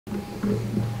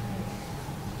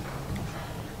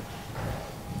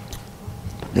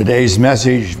Today's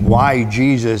message, Why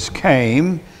Jesus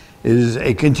Came, is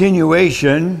a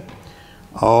continuation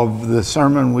of the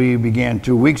sermon we began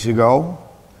 2 weeks ago,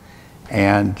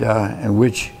 and in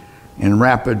which, in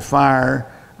rapid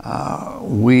fire,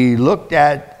 we looked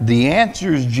at the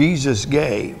answers Jesus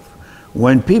gave.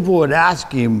 When people would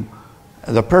ask him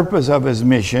the purpose of his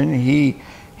mission, he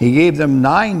gave them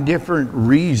 9 different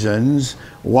reasons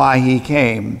why he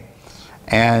came.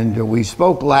 And we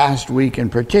spoke last week in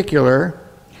particular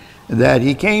that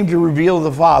he came to reveal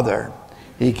the Father.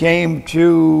 He came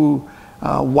to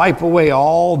wipe away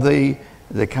all the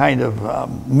kind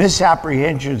of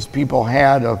misapprehensions people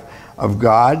had of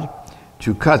God,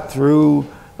 to cut through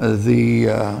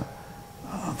the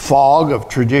fog of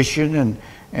tradition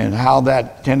and how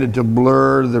that tended to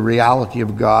blur the reality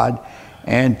of God.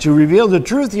 And to reveal the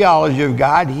true theology of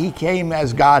God, he came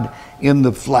as God in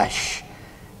the flesh.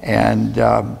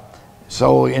 And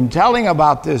so in telling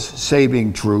about this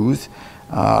saving truth,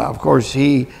 of course,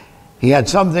 he had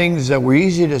some things that were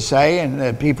easy to say and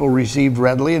that people received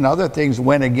readily, and other things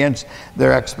went against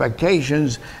their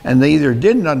expectations, and they either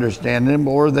didn't understand him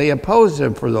or they opposed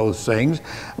him for those things.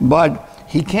 But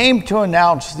he came to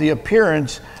announce the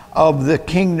appearance of the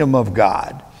kingdom of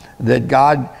God, that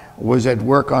God was at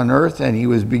work on earth and he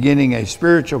was beginning a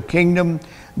spiritual kingdom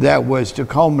that was to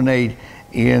culminate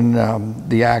in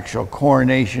the actual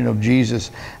coronation of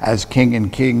Jesus as King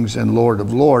of Kings and Lord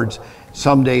of Lords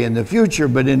someday in the future.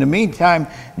 But in the meantime,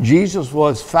 Jesus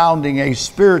was founding a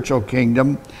spiritual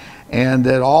kingdom, and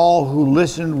that all who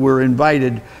listened were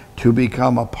invited to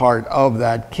become a part of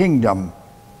that kingdom.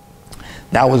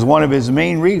 That was one of his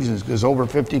main reasons, because over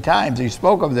 50 times he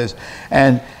spoke of this.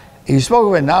 And he spoke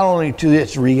of it not only to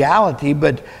its reality,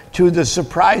 but to the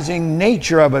surprising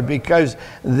nature of it, because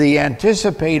the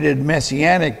anticipated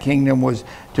Messianic kingdom was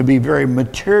to be very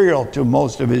material to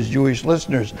most of his Jewish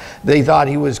listeners. They thought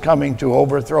he was coming to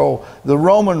overthrow the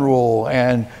Roman rule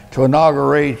and to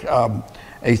inaugurate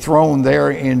a throne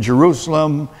there in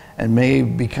Jerusalem and may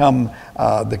become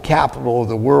the capital of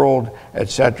the world,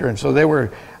 etc. And so they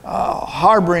were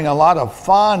harboring a lot of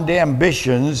fond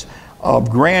ambitions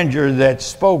of grandeur that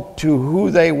spoke to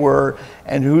who they were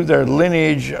and who their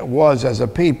lineage was as a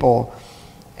people.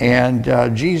 And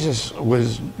Jesus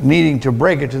was needing to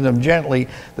break it to them gently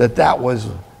that that was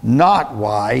not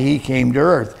why he came to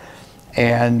earth.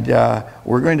 And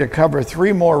we're going to cover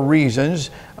 3 more reasons.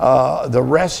 The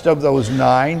rest of those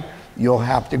 9, you'll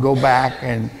have to go back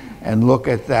and look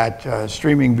at that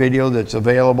streaming video that's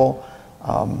available,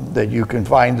 that you can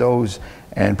find those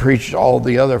and preach all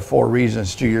the other 4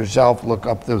 reasons to yourself. Look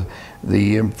up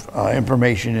the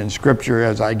information in Scripture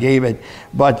as I gave it.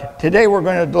 But today we're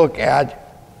going to look at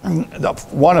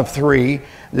one of 3.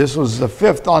 This was the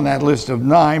 5th on that list of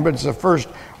 9, but it's the first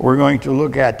we're going to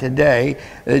look at today.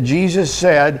 Jesus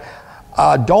said,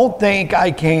 don't think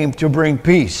I came to bring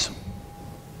peace.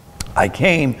 I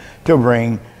came to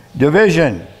bring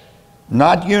division,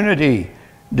 not unity.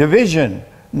 Division,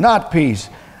 not peace.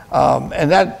 And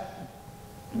that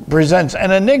presents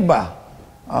an enigma,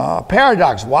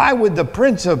 paradox. Why would the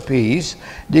Prince of Peace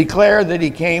declare that he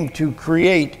came to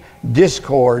create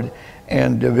discord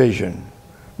and division?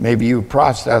 Maybe you've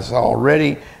processed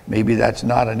already. Maybe that's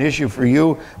not an issue for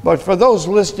you. But for those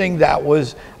listening, that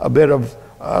was a bit of,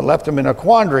 left them in a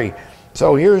quandary.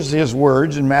 So here's his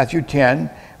words in Matthew 10.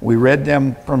 We read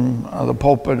them from the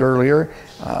pulpit earlier.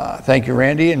 Thank you,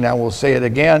 Randy. And now we'll say it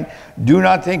again. Do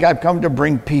not think I've come to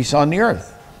bring peace on the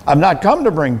earth. I've not come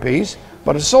to bring peace,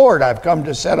 but a sword. I've come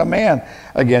to set a man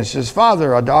against his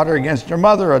father, a daughter against her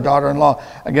mother, a daughter-in-law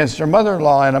against her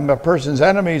mother-in-law, and a person's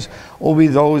enemies will be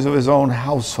those of his own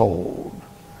household.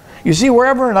 You see,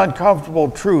 wherever an uncomfortable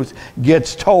truth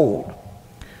gets told,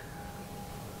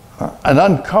 an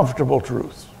uncomfortable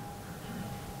truth,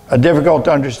 a difficult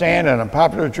to understand and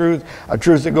unpopular truth, a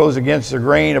truth that goes against the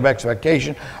grain of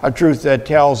expectation, a truth that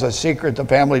tells a secret the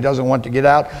family doesn't want to get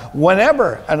out.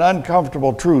 Whenever an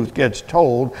uncomfortable truth gets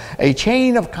told, a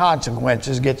chain of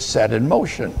consequences gets set in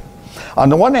motion. On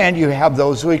the one hand, you have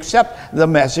those who accept the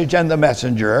message and the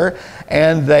messenger,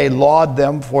 and they laud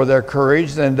them for their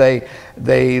courage, and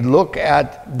they look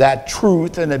at that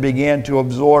truth and they begin to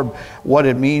absorb what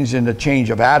it means in the change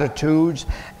of attitudes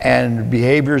and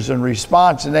behaviors in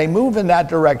response, and they move in that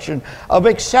direction of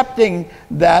accepting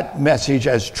that message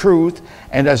as truth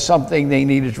and as something they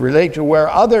needed to relate to, where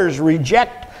others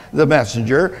reject the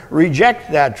messenger,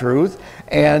 reject that truth,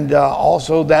 and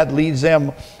also that leads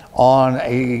them on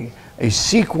a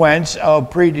sequence of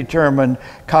predetermined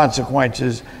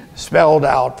consequences spelled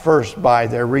out first by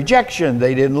their rejection.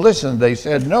 They didn't listen. They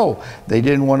said no. They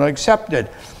didn't want to accept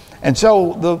it. And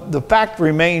so the fact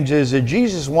remains is that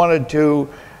Jesus wanted to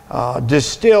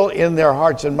distill in their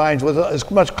hearts and minds with as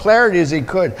much clarity as he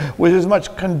could, with as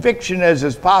much conviction as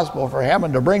is possible for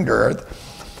heaven to bring to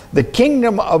earth. The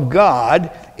kingdom of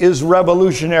God is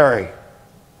revolutionary.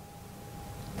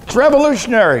 It's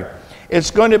revolutionary. It's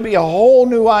going to be a whole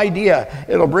new idea.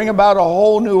 It'll bring about a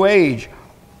whole new age.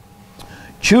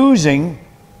 Choosing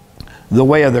the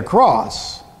way of the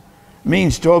cross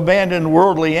means to abandon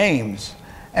worldly aims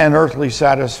and earthly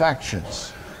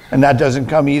satisfactions. And that doesn't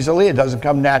come easily, it doesn't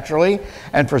come naturally,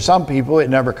 and for some people it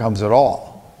never comes at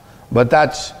all. But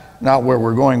that's not where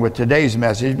we're going with today's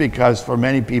message, because for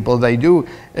many people they do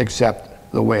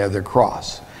accept the way of the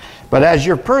cross. But as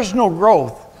your personal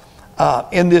growth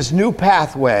in this new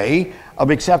pathway of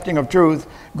accepting of truth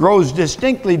grows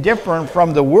distinctly different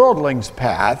from the worldling's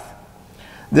path,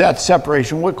 that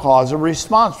separation would cause a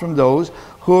response from those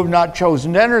who have not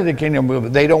chosen to enter the kingdom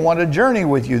movement. They don't want to journey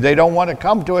with you. They don't want to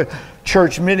come to a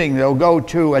church meeting. They'll go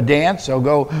to a dance, they'll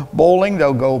go bowling,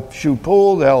 they'll go shoot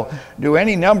pool, they'll do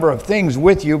any number of things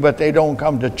with you, but they don't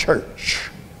come to church.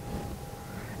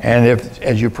 And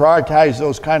as you prioritize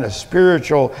those kind of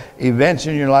spiritual events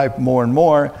in your life more and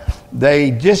more,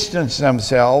 they distance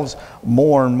themselves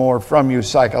more and more from you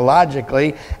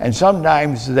psychologically, and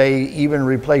sometimes they even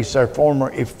replace their former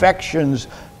affections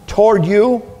toward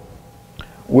you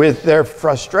with their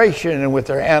frustration and with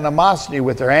their animosity,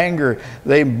 with their anger.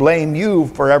 They blame you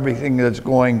for everything that's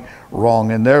going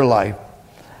wrong in their life.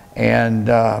 And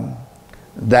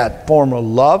that form of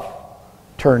love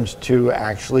turns to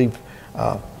actually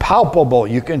palpable.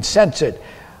 You can sense it,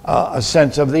 a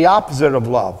sense of the opposite of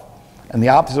love. And the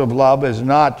opposite of love is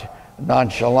not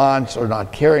nonchalance or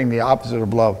not caring. The opposite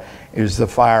of love is the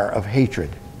fire of hatred.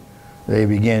 They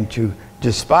begin to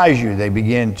despise you. They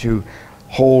begin to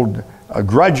hold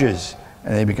grudges,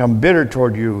 and they become bitter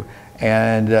toward you.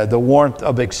 And the warmth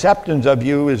of acceptance of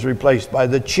you is replaced by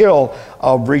the chill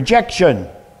of rejection.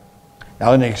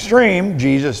 Now, in the extreme,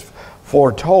 Jesus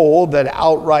foretold that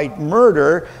outright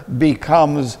murder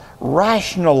becomes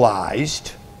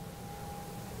rationalized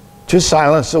to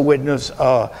silence the witness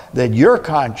that your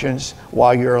conscience,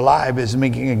 while you're alive, is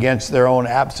making against their own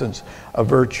absence of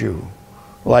virtue.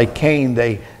 Like Cain,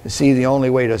 they see the only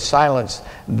way to silence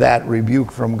that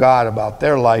rebuke from God about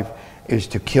their life is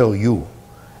to kill you.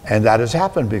 And that has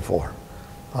happened before.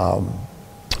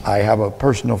 I have a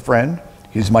personal friend.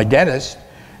 He's my dentist.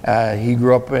 He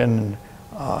grew up in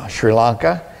Sri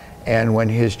Lanka, and when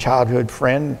his childhood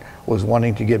friend was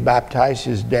wanting to get baptized,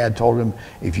 his dad told him,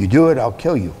 "If you do it, I'll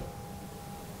kill you."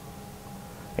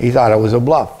 He thought it was a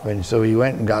bluff, and so he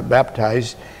went and got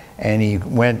baptized, and he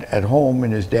went at home,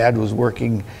 and his dad was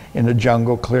working in the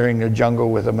jungle, clearing the jungle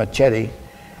with a machete.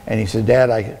 And he said, "Dad,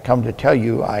 I come to tell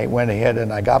you, I went ahead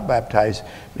and I got baptized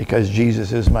because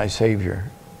Jesus is my Savior."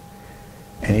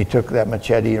 And he took that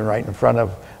machete, and right in front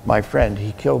of my friend,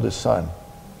 he killed his son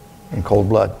in cold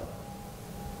blood.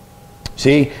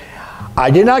 See, I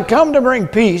did not come to bring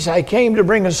peace, I came to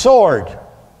bring a sword.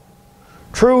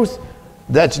 Truth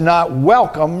that's not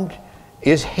welcomed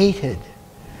is hated.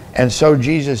 And so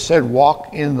Jesus said,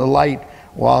 walk in the light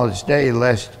while it's day,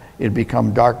 lest it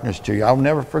become darkness to you. I'll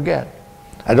never forget.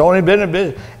 I'd only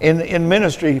been in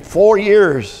ministry 4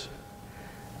 years.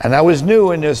 And I was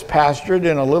new in this pastorate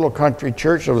in a little country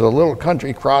church. There was a little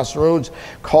country crossroads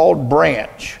called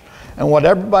Branch. And what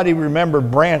everybody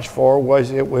remembered Branch for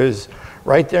was it was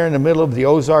right there in the middle of the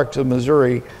Ozarks of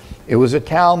Missouri. It was a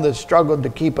town that struggled to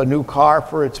keep a new car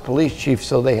for its police chief,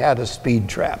 so they had a speed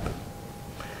trap.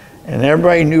 And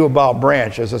everybody knew about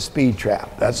Branch as a speed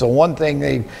trap. That's the one thing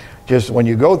they just, when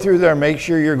you go through there, make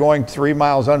sure you're going 3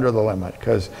 miles under the limit,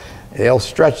 because they'll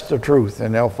stretch the truth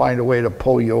and they'll find a way to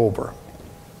pull you over.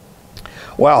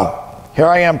 Well, here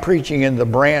I am preaching in the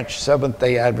Branch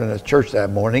Seventh-day Adventist church that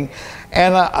morning,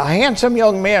 and a handsome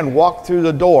young man walked through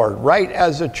the door right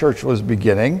as the church was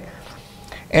beginning.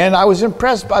 And I was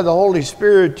impressed by the Holy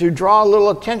Spirit to draw a little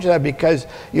attention to that, because,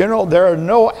 you know, there are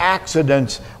no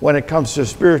accidents when it comes to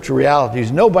spiritual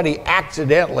realities. Nobody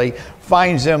accidentally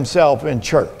finds themselves in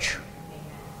church.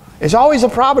 It's always a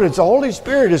providence. The Holy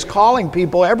Spirit is calling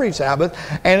people every Sabbath,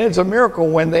 and it's a miracle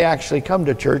when they actually come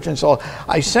to church. And so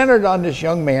I centered on this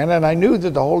young man, and I knew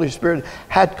that the Holy Spirit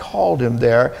had called him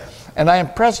there. And I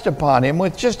impressed upon him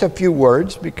with just a few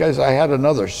words, because I had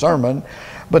another sermon.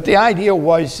 But the idea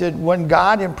was that when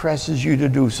God impresses you to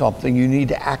do something, you need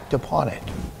to act upon it.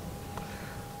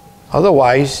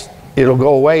 Otherwise, it'll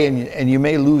go away, and you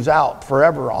may lose out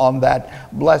forever on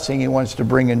that blessing He wants to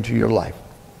bring into your life.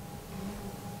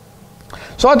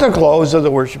 So at the close of the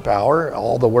worship hour,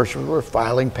 all the worshipers were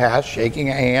filing past, shaking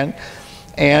a hand,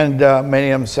 and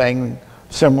many of them saying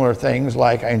similar things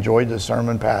like, I enjoyed the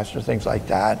sermon, Pastor, things like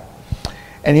that.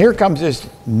 And here comes this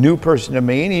new person to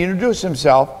me, and he introduced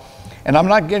himself. And I'm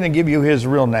not going to give you his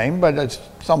real name, but it's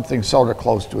something sort of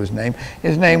close to his name.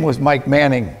 His name was Mike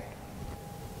Manning.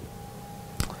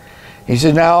 He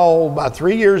said, now, about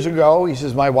 3 years ago, he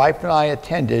says, my wife and I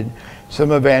attended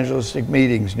some evangelistic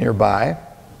meetings nearby.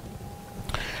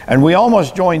 And we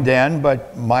almost joined then,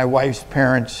 but my wife's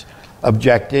parents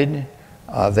objected.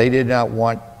 They did not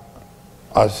want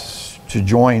us to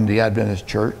join the Adventist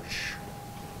church.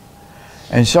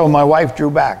 And so my wife drew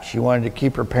back. She wanted to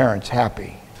keep her parents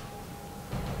happy.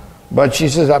 But she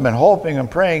says, I've been hoping and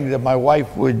praying that my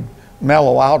wife would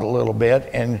mellow out a little bit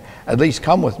and at least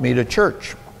come with me to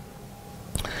church.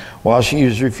 Well, she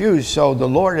has refused, so the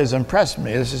Lord has impressed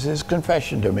me. This is his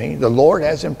confession to me. The Lord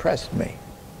has impressed me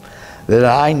that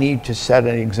I need to set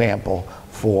an example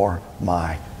for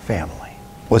my family.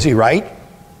 Was he right?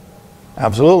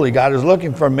 Absolutely. God is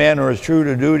looking for men who are as true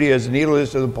to duty as the needle is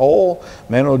to the pole.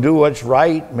 Men who will do what's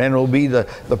right. Men who will be the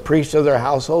priest of their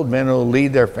household. Men who will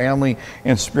lead their family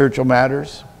in spiritual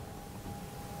matters.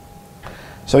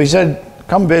 So he said,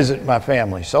 come visit my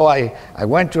family. So I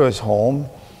went to his home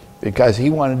because he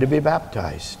wanted to be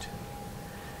baptized.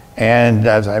 And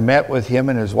as I met with him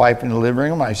and his wife in the living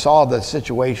room, I saw the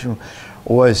situation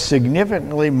was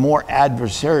significantly more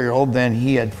adversarial than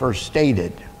he had first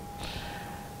stated.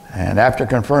 And after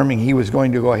confirming he was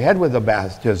going to go ahead with the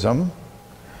baptism,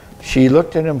 she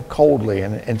looked at him coldly.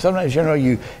 And sometimes, you know,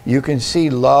 you can see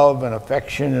love and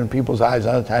affection in people's eyes.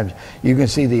 Other times, you can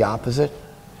see the opposite.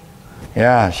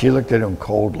 Yeah, she looked at him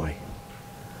coldly.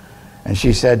 And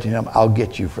she said to him, I'll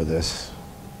get you for this.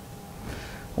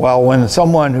 Well, when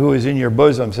someone who is in your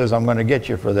bosom says, I'm going to get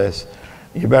you for this,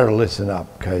 you better listen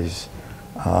up, because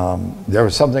there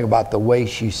was something about the way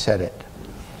she said it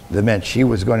that meant she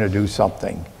was going to do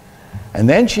something. And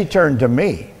then she turned to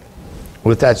me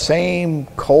with that same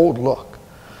cold look,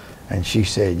 and she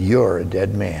said, you're a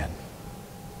dead man.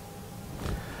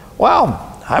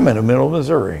 Well, I'm in the middle of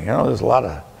Missouri. You know, there's a lot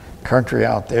of country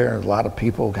out there, a lot of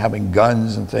people having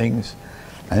guns and things.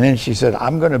 And then she said,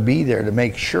 I'm going to be there to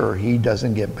make sure he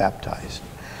doesn't get baptized.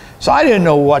 So I didn't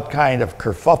know what kind of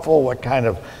kerfuffle, what kind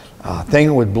of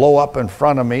thing would blow up in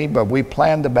front of me, but we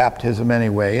planned the baptism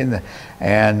anyway.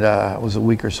 And it was a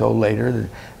week or so later,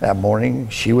 that morning,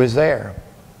 she was there.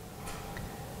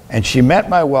 And she met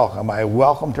my welcome. I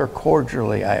welcomed her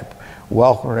cordially. I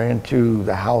welcomed her into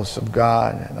the house of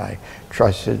God, and I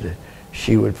trusted that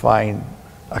she would find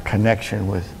a connection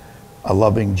with a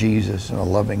loving Jesus and a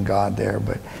loving God there.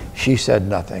 But she said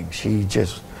nothing. She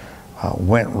just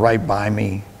went right by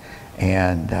me.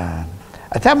 And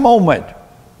at that moment,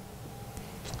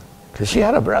 because she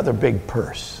had a rather big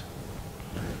purse,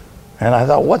 and I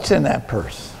thought, what's in that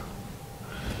purse?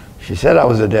 She said I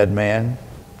was a dead man.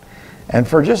 And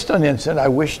for just an instant, I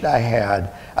wished I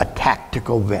had a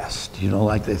tactical vest, you know,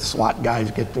 like the SWAT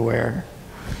guys get to wear.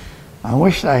 I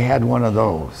wished I had one of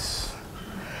those.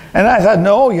 And I thought,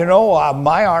 no, you know,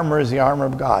 my armor is the armor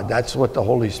of God. That's what the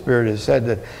Holy Spirit has said,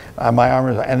 that my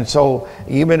armor is. And so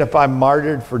even if I'm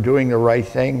martyred for doing the right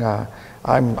thing,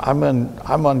 I'm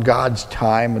on God's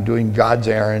time and doing God's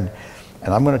errand,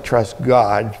 and I'm going to trust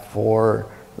God for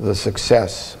the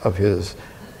success of his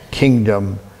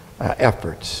kingdom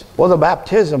efforts. Well, the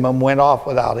baptism went off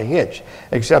without a hitch,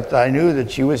 except I knew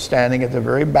that she was standing at the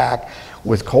very back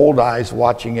with cold eyes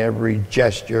watching every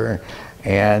gesture.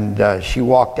 And she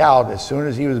walked out. As soon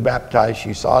as he was baptized,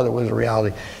 she saw there was a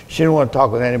reality. She didn't want to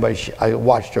talk with anybody. I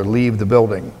watched her leave the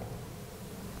building.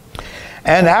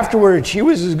 And afterwards, she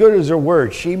was as good as her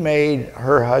word. She made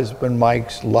her husband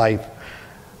Mike's life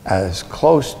as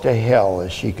close to hell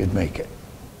as she could make it.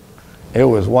 It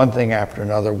was one thing after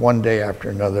another, one day after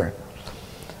another.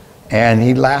 And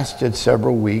he lasted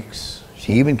several weeks.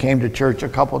 She even came to church a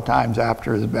couple times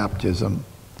after his baptism.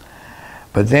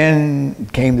 But then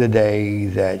came the day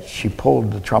that she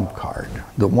pulled the trump card,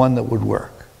 the one that would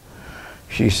work.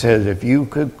 She said, if you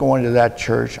could go into that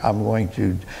church, I'm going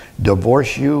to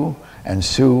divorce you and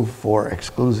sue for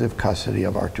exclusive custody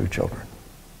of our 2 children.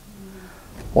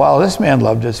 Well, this man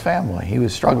loved his family. He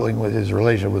was struggling with his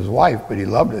relationship with his wife, but he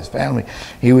loved his family.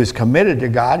 He was committed to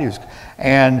God.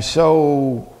 And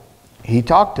so he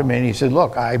talked to me and he said,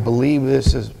 look, I believe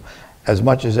this is as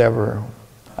much as ever.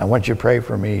 I want you to pray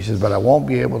for me. He says, but I won't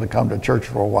be able to come to church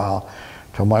for a while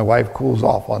till my wife cools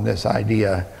off on this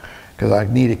idea, because I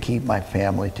need to keep my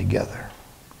family together.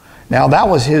 Now, that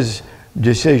was his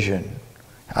decision.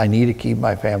 I need to keep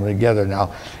my family together.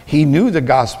 Now, he knew the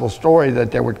gospel story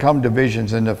that there would come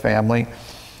divisions in the family.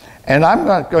 And I'm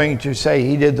not going to say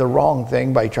he did the wrong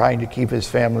thing by trying to keep his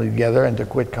family together and to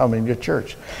quit coming to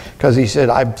church. Because he said,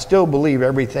 I still believe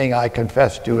everything I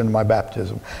confessed to in my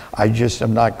baptism. I just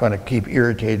am not going to keep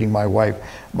irritating my wife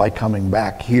by coming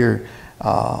back here.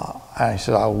 I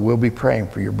said, I will be praying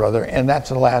for your brother. And that's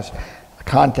the last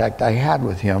contact I had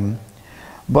with him.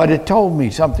 But it told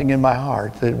me something in my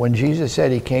heart that when Jesus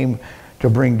said he came to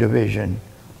bring division,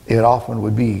 it often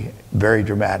would be very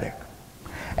dramatic.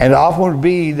 And it often would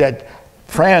be that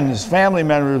friends, family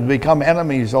members would become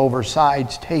enemies over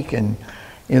sides taken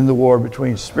in the war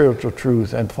between spiritual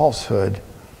truth and falsehood.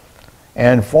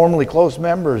 And formerly close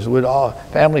members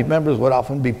family members would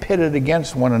often be pitted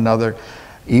against one another,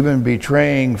 even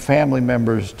betraying family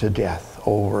members to death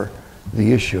over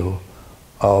the issue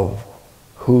of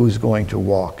who's going to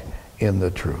walk in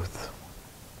the truth.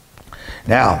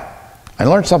 Now, I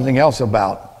learned something else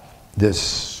about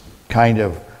this kind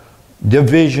of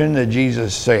division that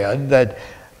Jesus said, that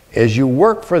as you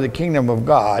work for the kingdom of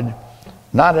God,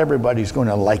 not everybody's going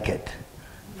to like it.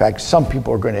 In fact, some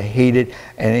people are going to hate it,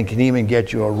 and it can even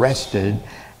get you arrested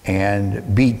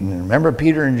and beaten. Remember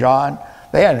Peter and John?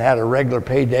 They hadn't had a regular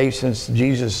payday since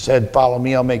Jesus said, follow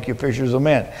me, I'll make you fishers of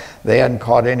men. They hadn't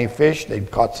caught any fish.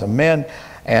 They'd caught some men,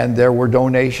 and there were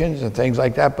donations and things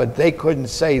like that, but they couldn't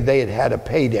say they had had a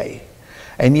payday.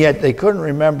 And yet they couldn't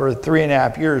remember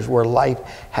 3.5 years where life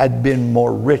had been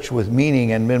more rich with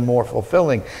meaning and been more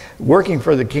fulfilling. Working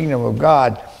for the kingdom of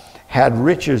God had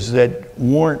riches that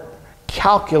weren't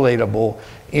calculatable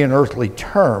in earthly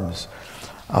terms.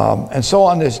 And so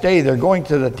on this day, they're going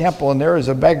to the temple, and there is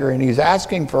a beggar, and he's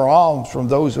asking for alms from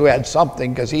those who had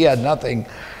something, because he had nothing.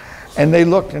 And they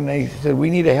looked and they said, we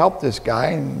need to help this guy.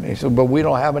 And they said, but we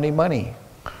don't have any money.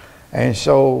 And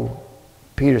so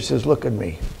Peter says, look at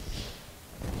me.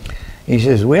 He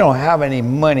says, we don't have any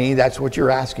money. That's what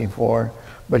you're asking for.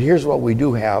 But here's what we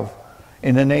do have.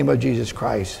 In the name of Jesus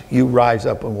Christ, you rise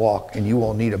up and walk, and you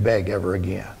won't need to beg ever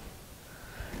again.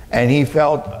 And he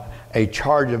felt a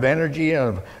charge of energy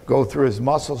and go through his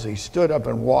muscles. He stood up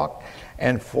and walked.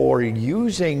 And for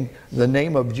using the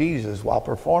name of Jesus while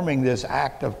performing this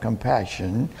act of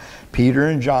compassion, Peter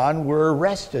and John were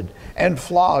arrested and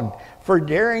flogged for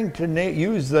daring to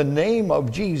use the name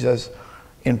of Jesus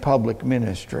in public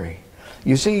ministry.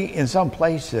 You see, in some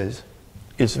places,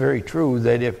 it's very true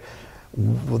that if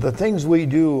the things we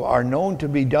do are known to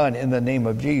be done in the name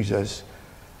of Jesus,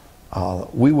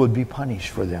 we would be punished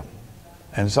for them.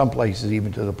 And some places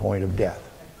even to the point of death.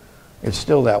 It's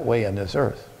still that way on this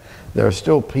earth. There are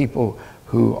still people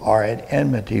who are at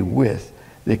enmity with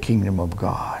the kingdom of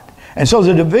God. And so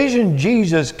the division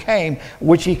Jesus came,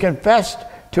 which he confessed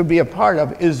to be a part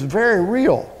of, is very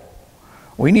real.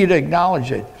 We need to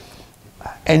acknowledge it.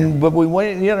 But we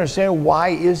want to understand, why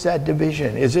is that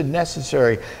division? Is it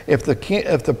necessary? If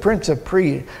the Prince of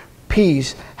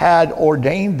Peace had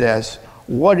ordained this,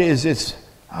 what is its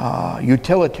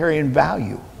utilitarian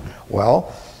value?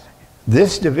 Well,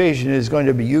 this division is going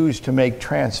to be used to make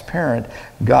transparent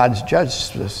God's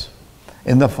justice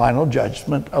in the final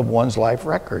judgment of one's life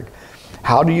record.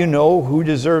 How do you know who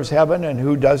deserves heaven and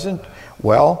who doesn't?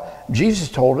 Well, Jesus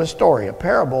told a story, a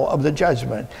parable of the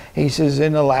judgment. He says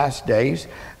in the last days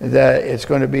that it's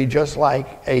going to be just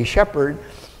like a shepherd,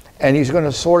 and he's going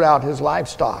to sort out his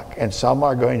livestock. And some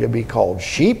are going to be called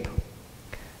sheep,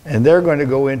 and they're going to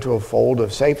go into a fold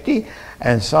of safety,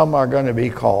 and some are going to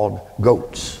be called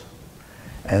goats,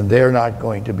 and they're not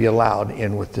going to be allowed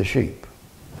in with the sheep.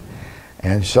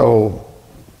 And so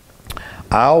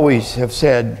I always have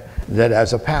said that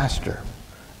as a pastor,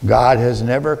 God has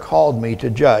never called me to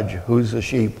judge who's a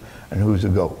sheep and who's a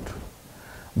goat.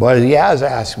 But he has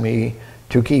asked me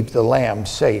to keep the lambs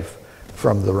safe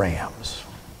from the rams.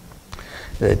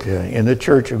 That in the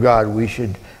church of God, we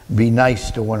should be nice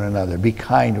to one another, be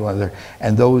kind to one another,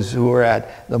 and those who are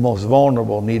at the most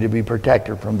vulnerable need to be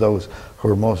protected from those who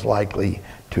are most likely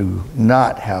to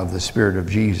not have the Spirit of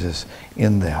Jesus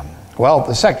in them. Well,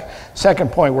 the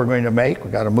second point we're going to make,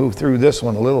 we've got to move through this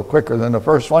one a little quicker than the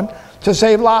first one, to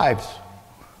save lives.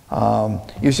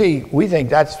 You see, we think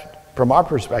that's, from our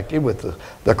perspective, with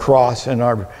the cross in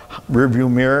our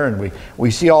rearview mirror, and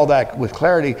we see all that with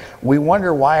clarity, we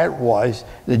wonder why it was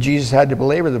that Jesus had to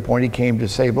belabor the point he came to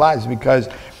save lives, because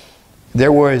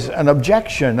there was an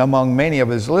objection among many of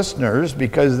his listeners,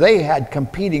 because they had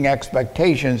competing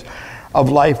expectations of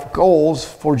life goals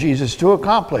for Jesus to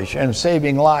accomplish, and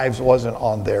saving lives wasn't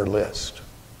on their list,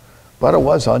 but it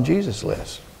was on Jesus'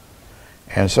 list.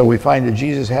 And so we find that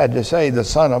Jesus had to say, the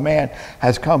Son of Man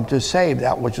has come to save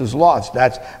that which is lost.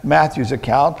 That's Matthew's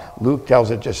account. Luke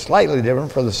tells it just slightly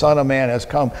different. For the Son of Man has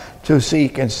come to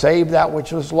seek and save that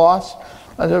which was lost.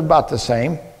 And they're about the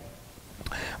same.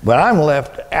 But I'm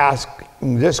left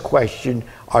asking this question,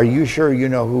 are you sure you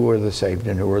know who are the saved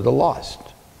and who are the lost?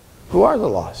 Who are the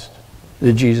lost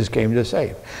that Jesus came to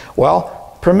save?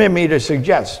 Well, permit me to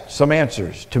suggest some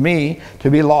answers. To me, to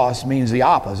be lost means the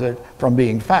opposite from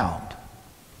being found.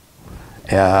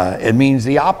 It means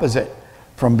the opposite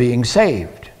from being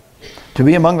saved. To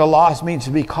be among the lost means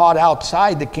to be caught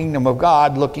outside the kingdom of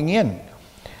God looking in.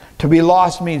 To be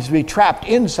lost means to be trapped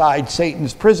inside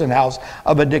Satan's prison house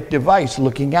of addictive vice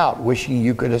looking out, wishing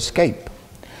you could escape.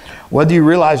 Whether you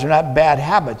realize or not, bad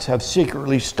habits have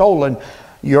secretly stolen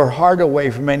your heart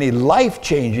away from any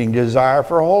life-changing desire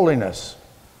for holiness.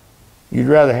 You'd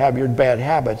rather have your bad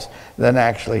habits than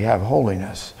actually have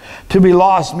holiness. To be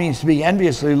lost means to be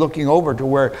enviously looking over to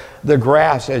where the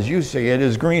grass, as you see it,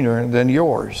 is greener than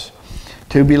yours.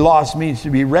 To be lost means to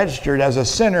be registered as a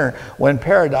sinner when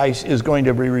paradise is going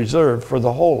to be reserved for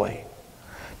the holy.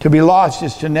 To be lost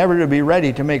is to never to be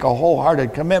ready to make a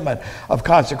wholehearted commitment of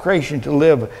consecration to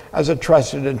live as a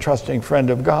trusted and trusting friend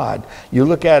of God. You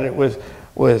look at it with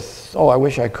oh, I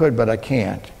wish I could, but I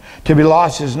can't. To be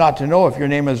lost is not to know if your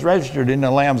name is registered in the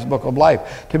Lamb's Book of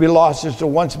Life. To be lost is to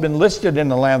once been listed in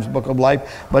the Lamb's Book of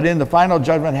Life, but in the final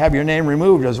judgment have your name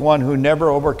removed as one who never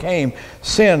overcame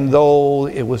sin, though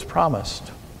it was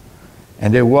promised.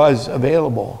 And it was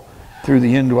available through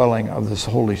the indwelling of this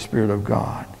Holy Spirit of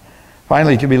God.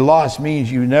 Finally, to be lost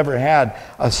means you never had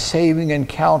a saving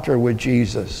encounter with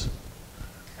Jesus.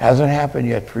 Hasn't happened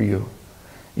yet for you.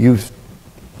 You've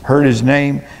heard his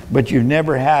name, but you've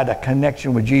never had a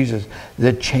connection with Jesus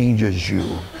that changes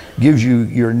you, gives you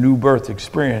your new birth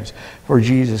experience. For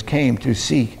Jesus came to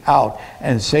seek out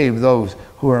and save those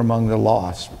who are among the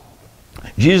lost.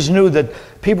 Jesus knew that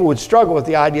people would struggle with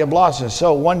the idea of lostness.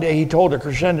 So one day he told a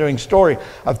crescendoing story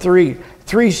of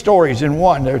three stories in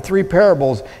one. There are three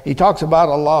parables. He talks about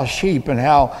a lost sheep and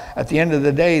how at the end of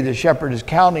the day the shepherd is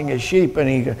counting his sheep,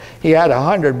 and he had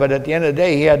 100, but at the end of the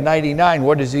day he had 99.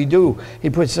 What does he do?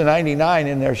 He puts the 99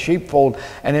 in their sheepfold,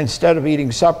 and instead of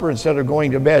eating supper, instead of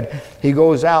going to bed, he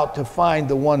goes out to find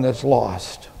the one that's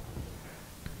lost.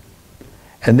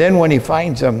 And then when he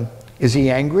finds him, is he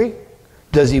angry?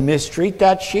 Does he mistreat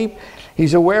that sheep?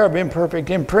 He's aware of imperfect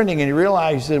imprinting, and he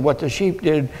realized that what the sheep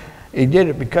did, he did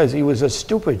it because he was a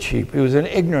stupid sheep. He was an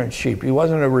ignorant sheep. He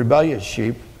wasn't a rebellious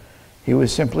sheep. He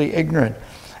was simply ignorant.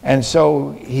 And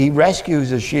so he rescues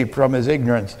the sheep from his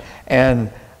ignorance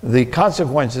and the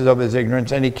consequences of his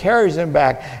ignorance, and he carries them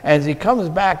back. As he comes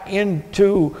back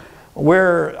into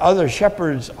where other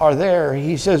shepherds are there,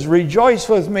 he says, "Rejoice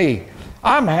with me.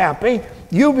 I'm happy.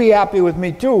 You be happy with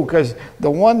me too, because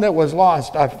the one that was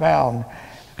lost I found."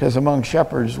 Because among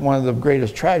shepherds, one of the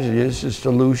greatest tragedies is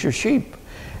to lose your sheep.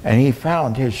 And he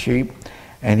found his sheep,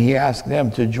 and he asked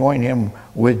them to join him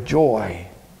with joy.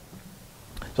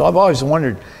 So I've always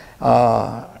wondered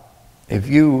if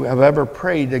you have ever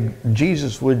prayed that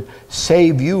Jesus would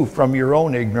save you from your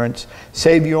own ignorance,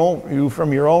 save you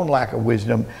from your own lack of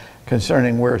wisdom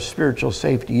concerning where spiritual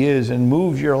safety is, and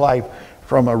move your life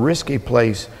from a risky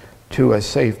place to a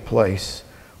safe place.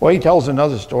 Well, he tells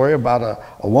another story about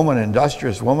a woman, an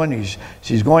industrious woman.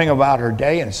 She's going about her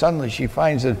day, and suddenly she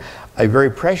finds a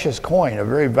very precious coin, a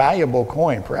very valuable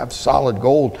coin, perhaps solid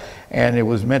gold, and it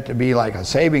was meant to be like a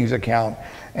savings account,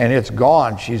 and it's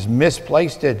gone. She's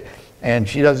misplaced it, and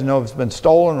she doesn't know if it's been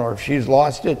stolen or if she's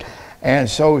lost it. And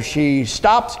so she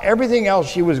stops everything else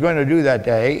she was going to do that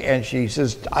day, and she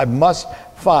says, "I must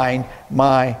find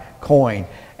my coin."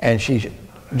 And she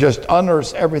just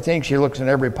unearths everything. She looks in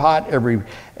every pot, every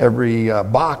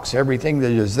box, everything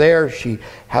that is there. She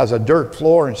has a dirt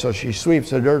floor, and so she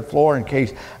sweeps the dirt floor in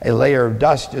case a layer of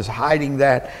dust is hiding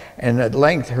that. And at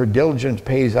length her diligence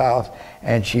pays off,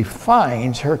 and she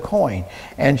finds her coin.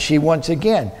 And she, once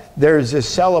again, there's this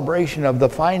celebration of the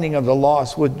finding of the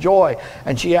lost with joy.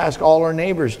 And she asks all her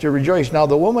neighbors to rejoice. Now,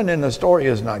 the woman in the story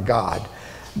is not God,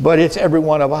 but it's every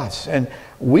one of us. And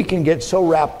we can get so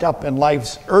wrapped up in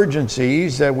life's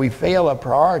urgencies that we fail at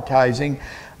prioritizing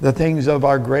the things of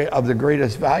the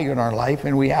greatest value in our life,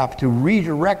 and we have to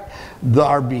redirect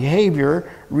our behavior,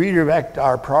 redirect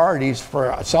our priorities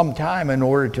for some time in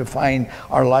order to find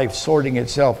our life sorting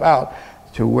itself out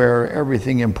to where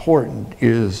everything important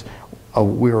is,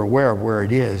 we're aware of where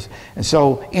it is. And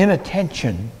so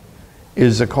inattention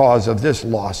is the cause of this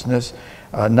lostness.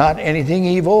 Not anything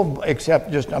evil,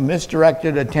 except just a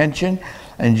misdirected attention.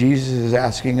 And Jesus is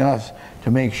asking us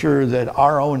to make sure that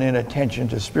our own inattention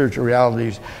to spiritual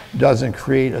realities doesn't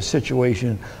create a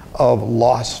situation of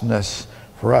lostness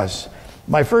for us.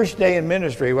 My first day in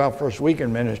ministry, well, first week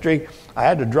in ministry, I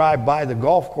had to drive by the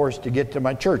golf course to get to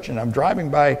my church. And I'm driving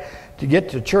by to get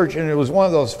to church, and it was one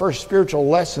of those first spiritual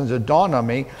lessons that dawned on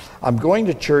me. I'm going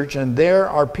to church, and there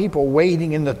are people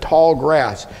waiting in the tall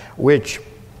grass, which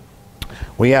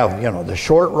we have, the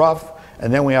short rough,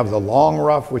 and then we have the long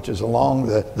rough, which is along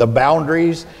the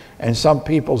boundaries. And some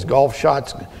people's golf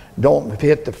shots don't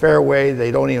hit the fairway.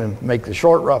 They don't even make the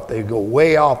short rough. They go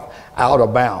way off out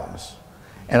of bounds.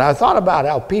 And I thought about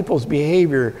how people's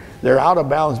behavior, their out of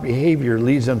bounds behavior,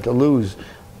 leads them to lose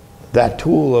that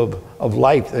tool of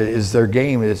life that is their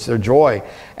game, it's their joy.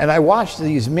 And I watched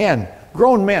these men,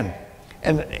 grown men,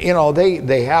 and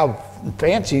they have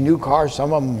fancy new cars.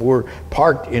 Some of them were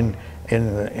parked in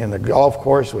the golf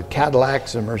course with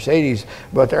Cadillacs and Mercedes,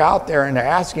 but they're out there and they're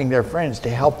asking their friends to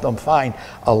help them find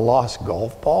a lost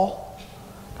golf ball.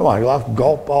 Come on, a lost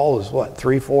golf ball is what,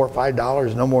 $3, $4,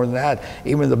 $5, no more than that.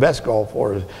 Even the best golf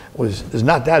ball is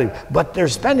not that. But they're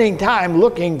spending time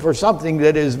looking for something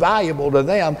that is valuable to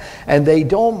them, and they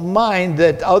don't mind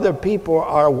that other people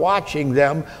are watching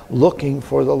them looking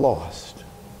for the lost.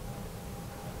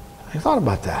 I thought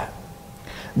about that.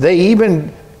 They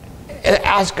even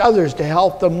ask others to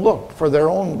help them look for their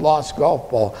own lost golf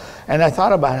ball. And I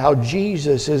thought about how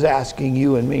Jesus is asking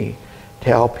you and me to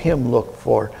help him look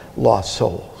for lost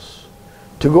souls,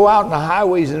 to go out in the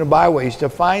highways and the byways to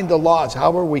find the lost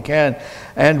however we can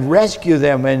and rescue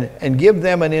them and give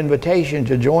them an invitation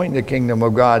to join the kingdom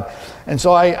of God. And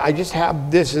so I just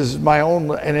have this as my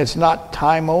own, and it's not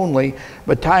time only,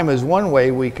 but time is one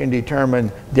way we can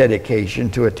determine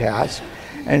dedication to a task.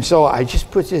 And so I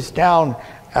just put this down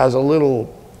as a little,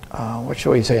 what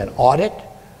shall we say, an audit,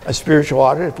 a spiritual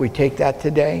audit, if we take that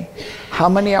today. How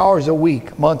many hours a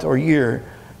week, month, or year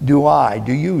do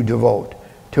you devote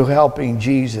to helping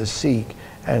Jesus seek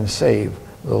and save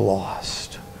the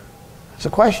lost? It's a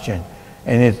question,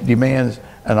 and it demands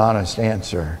an honest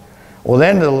answer. Well,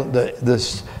 then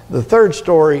the third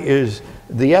story is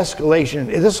the escalation.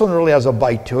 This one really has a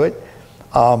bite to it.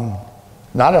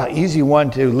 Not an easy one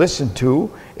to listen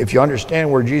to if you understand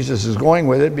where Jesus is going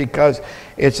with it, because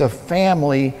it's a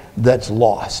family that's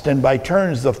lost. And by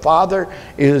turns, the father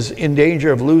is in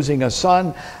danger of losing a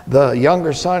son. The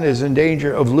younger son is in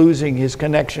danger of losing his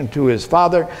connection to his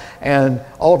father. And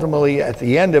ultimately, at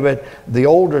the end of it, the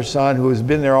older son, who has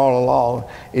been there all along,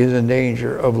 is in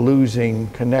danger of losing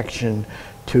connection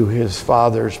to his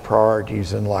father's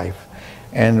priorities in life.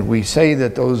 And we say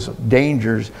that those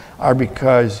dangers are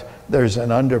because there's an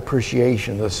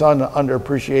underappreciation. The son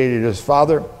underappreciated his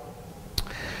father,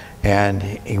 and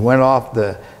he went off.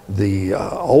 The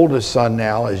oldest son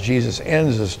now, as Jesus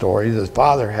ends the story, the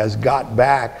father has got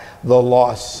back the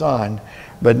lost son,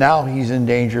 but now he's in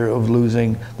danger of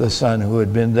losing the son who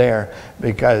had been there,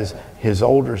 because his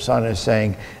older son is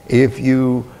saying, if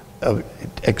you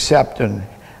accept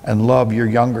and love your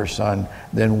younger son,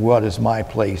 then what is my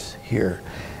place here?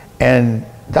 And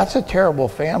that's a terrible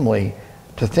family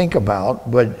to think about,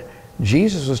 but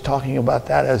Jesus was talking about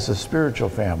that as a spiritual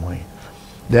family.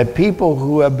 That people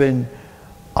who have been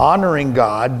honoring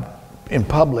God in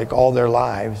public all their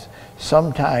lives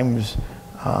sometimes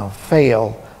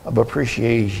fail of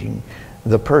appreciating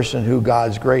the person who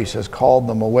God's grace has called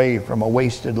them away from a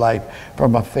wasted life,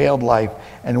 from a failed life,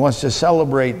 and wants to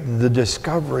celebrate the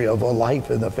discovery of a life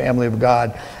in the family of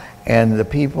God. And the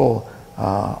people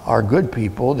are good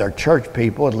people, they're church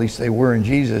people, at least they were in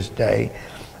Jesus' day,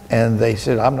 and they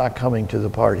said, I'm not coming to the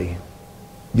party.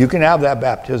 You can have that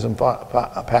baptism,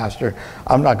 Pastor.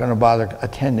 I'm not going to bother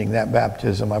attending that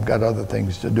baptism. I've got other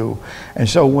things to do. And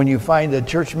so when you find that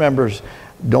church members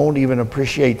don't even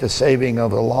appreciate the saving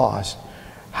of the lost,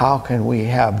 how can we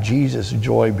have Jesus'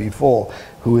 joy be full,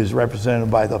 who is represented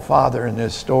by the Father in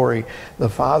this story? The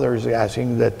Father is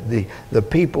asking that the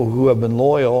people who have been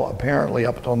loyal, apparently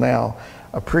up till now,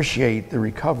 appreciate the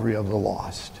recovery of the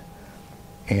lost.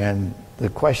 And the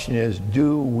question is,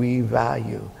 do we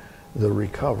value the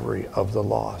recovery of the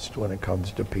lost when it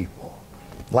comes to people?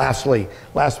 Lastly,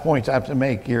 last points I have to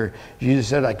make here. Jesus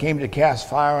said, I came to cast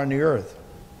fire on the earth.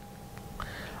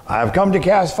 I have come to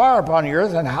cast fire upon the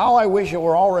earth, and how I wish it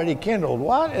were already kindled.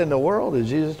 What in the world is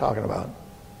Jesus talking about?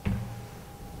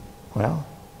 Well,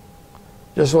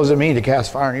 just what does it mean to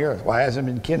cast fire on the earth? Why hasn't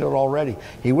it been kindled already?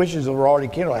 He wishes it were already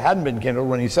kindled. It hadn't been kindled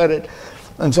when he said it.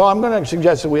 And so I'm going to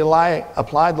suggest that we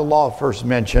apply the law of first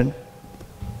mention,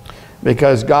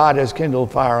 because God has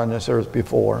kindled fire on this earth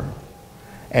before.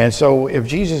 And so if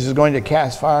Jesus is going to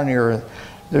cast fire on the earth,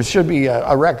 there should be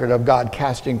a record of God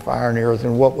casting fire on the earth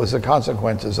and what was the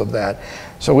consequences of that.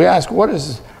 So we ask,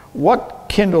 what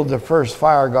kindled the first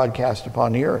fire God cast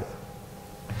upon the earth?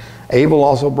 Abel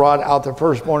also brought out the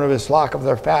firstborn of his flock of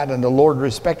their fat, and the Lord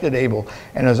respected Abel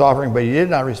and his offering, but he did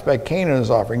not respect Cain and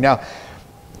his offering. Now,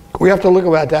 we have to look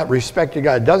at that respect to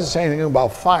God. It doesn't say anything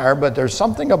about fire, but there's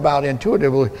something about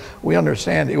intuitively, we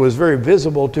understand it was very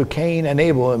visible to Cain and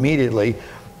Abel immediately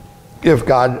if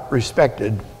God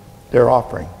respected their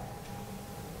offering.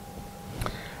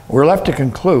 We're left to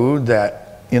conclude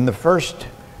that in the first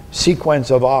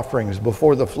sequence of offerings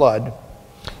before the flood,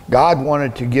 God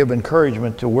wanted to give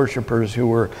encouragement to worshipers who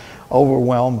were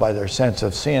overwhelmed by their sense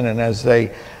of sin, and as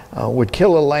they would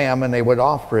kill a lamb and they would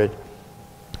offer it,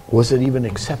 was it even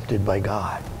accepted by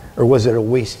God? Or was it a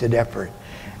wasted effort?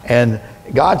 And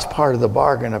God's part of the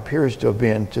bargain appears to have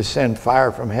been to send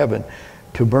fire from heaven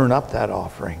to burn up that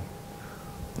offering.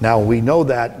 Now we know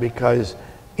that because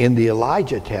in the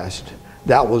Elijah test,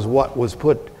 that was what was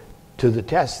put to the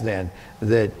test then,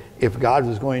 that if God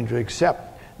was going to accept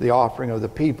the offering of the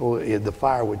people, the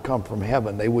fire would come from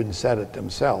heaven. They wouldn't set it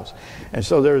themselves. And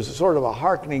so there's sort of a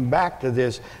hearkening back to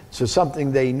this, to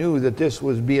something they knew that this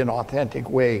would be an authentic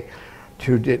way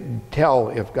to tell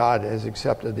if God has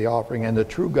accepted the offering, and the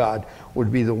true God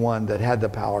would be the one that had the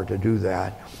power to do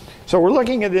that. So we're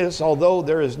looking at this, although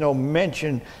there is no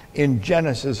mention in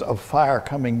Genesis of fire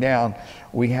coming down,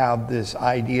 we have this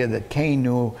idea that Cain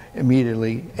knew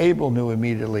immediately, Abel knew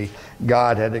immediately,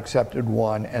 God had accepted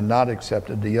one and not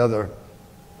accepted the other.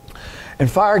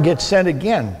 And fire gets sent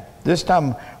again. This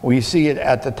time we see it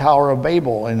at the Tower of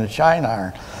Babel in the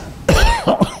Shinar.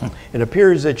 It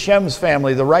appears that Shem's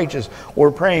family, the righteous,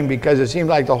 were praying because it seemed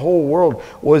like the whole world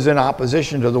was in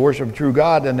opposition to the worship of true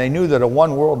God, and they knew that a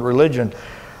one-world religion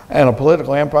and a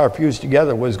political empire fused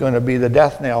together was going to be the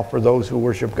death knell for those who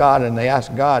worship God, and they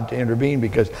asked God to intervene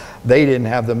because they didn't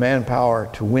have the manpower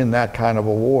to win that kind of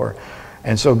a war.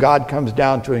 And so God comes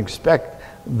down to inspect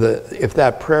if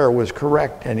that prayer was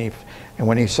correct, and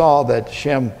when he saw that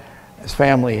Shem's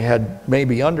family had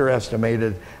maybe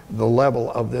underestimated the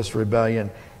level of this rebellion,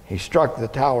 he struck the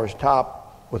tower's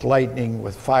top with lightning,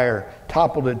 with fire,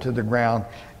 toppled it to the ground,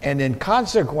 and in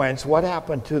consequence, what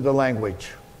happened to the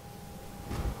language?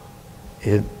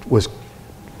 It was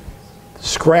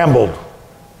scrambled.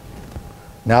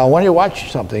 Now I want you to watch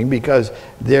something, because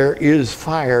there is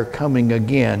fire coming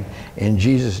again in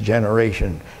Jesus'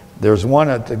 generation. There's one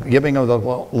at the giving of the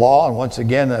law, and once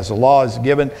again, as the law is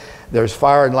given, there's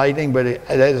fire and lightning, but it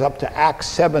is up to Acts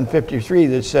 7:53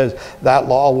 that says that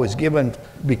law was given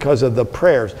because of the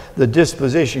prayers, the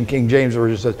disposition, King James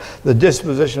Version says, the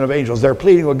disposition of angels. They're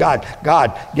pleading with God,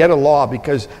 God, get a law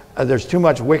because there's too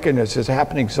much wickedness is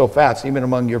happening so fast, even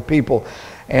among your people.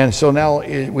 And so now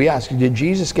we ask, did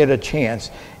Jesus get a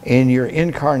chance in your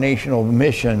incarnational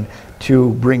mission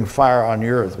to bring fire on the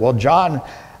earth? Well, John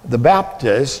the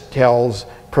Baptist tells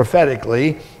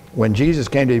prophetically, when Jesus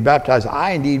came to be baptized,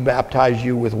 I indeed baptize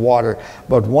you with water,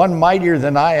 but one mightier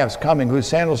than I is coming, whose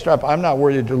sandal strap I'm not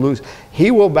worthy to loose.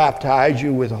 He will baptize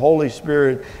you with Holy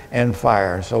Spirit and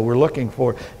fire. So we're looking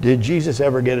for, did Jesus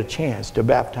ever get a chance to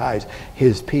baptize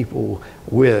his people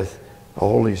with the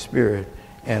Holy Spirit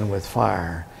and with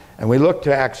fire? And we look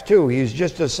to Acts 2. He's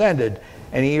just ascended,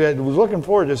 and he was looking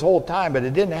forward this whole time, but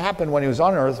it didn't happen when he was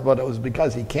on earth, but it was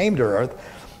because he came to earth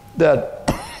that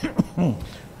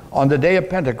on the day of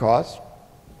Pentecost,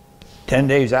 10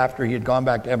 days after he had gone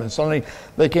back to heaven, suddenly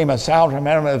there came a sound from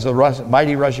heaven as a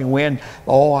mighty rushing wind,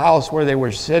 the whole house where they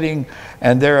were sitting,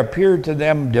 and there appeared to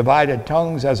them divided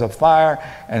tongues as of fire,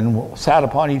 and sat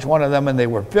upon each one of them, and they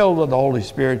were filled with the Holy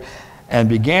Spirit, and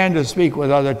began to speak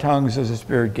with other tongues as the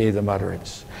Spirit gave them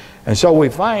utterance. And so we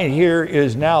find here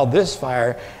is now this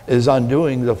fire is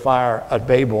undoing the fire at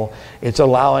Babel. It's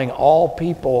allowing all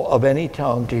people of any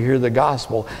tongue to hear the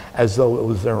gospel as though it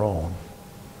was their own.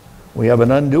 We have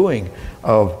an undoing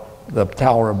of the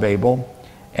Tower of Babel,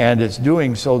 and it's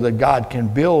doing so that God can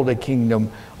build a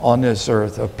kingdom on this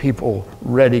earth of people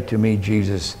ready to meet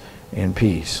Jesus in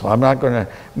peace. So I'm not going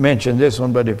to mention this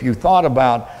one, but if you thought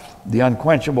about the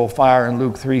unquenchable fire in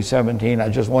Luke 3:17, I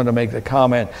just wanted to make the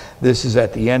comment, this is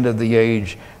at the end of the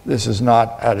age. This is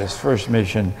not at his first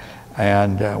mission,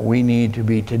 and we need to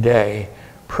be today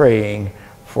praying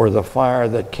for the fire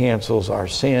that cancels our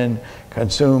sin,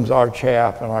 consumes our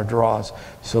chaff and our dross,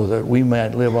 so that we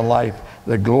might live a life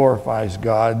that glorifies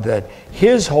God, that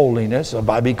his holiness, and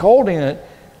by beholding it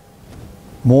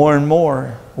more and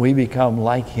more, we become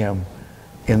like him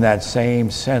in that same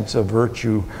sense of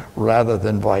virtue rather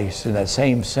than vice, in that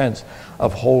same sense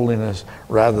of holiness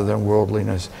rather than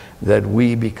worldliness, that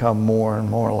we become more and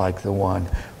more like the one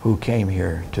who came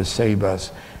here to save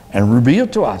us and reveal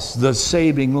to us the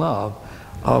saving love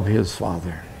of his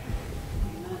Father.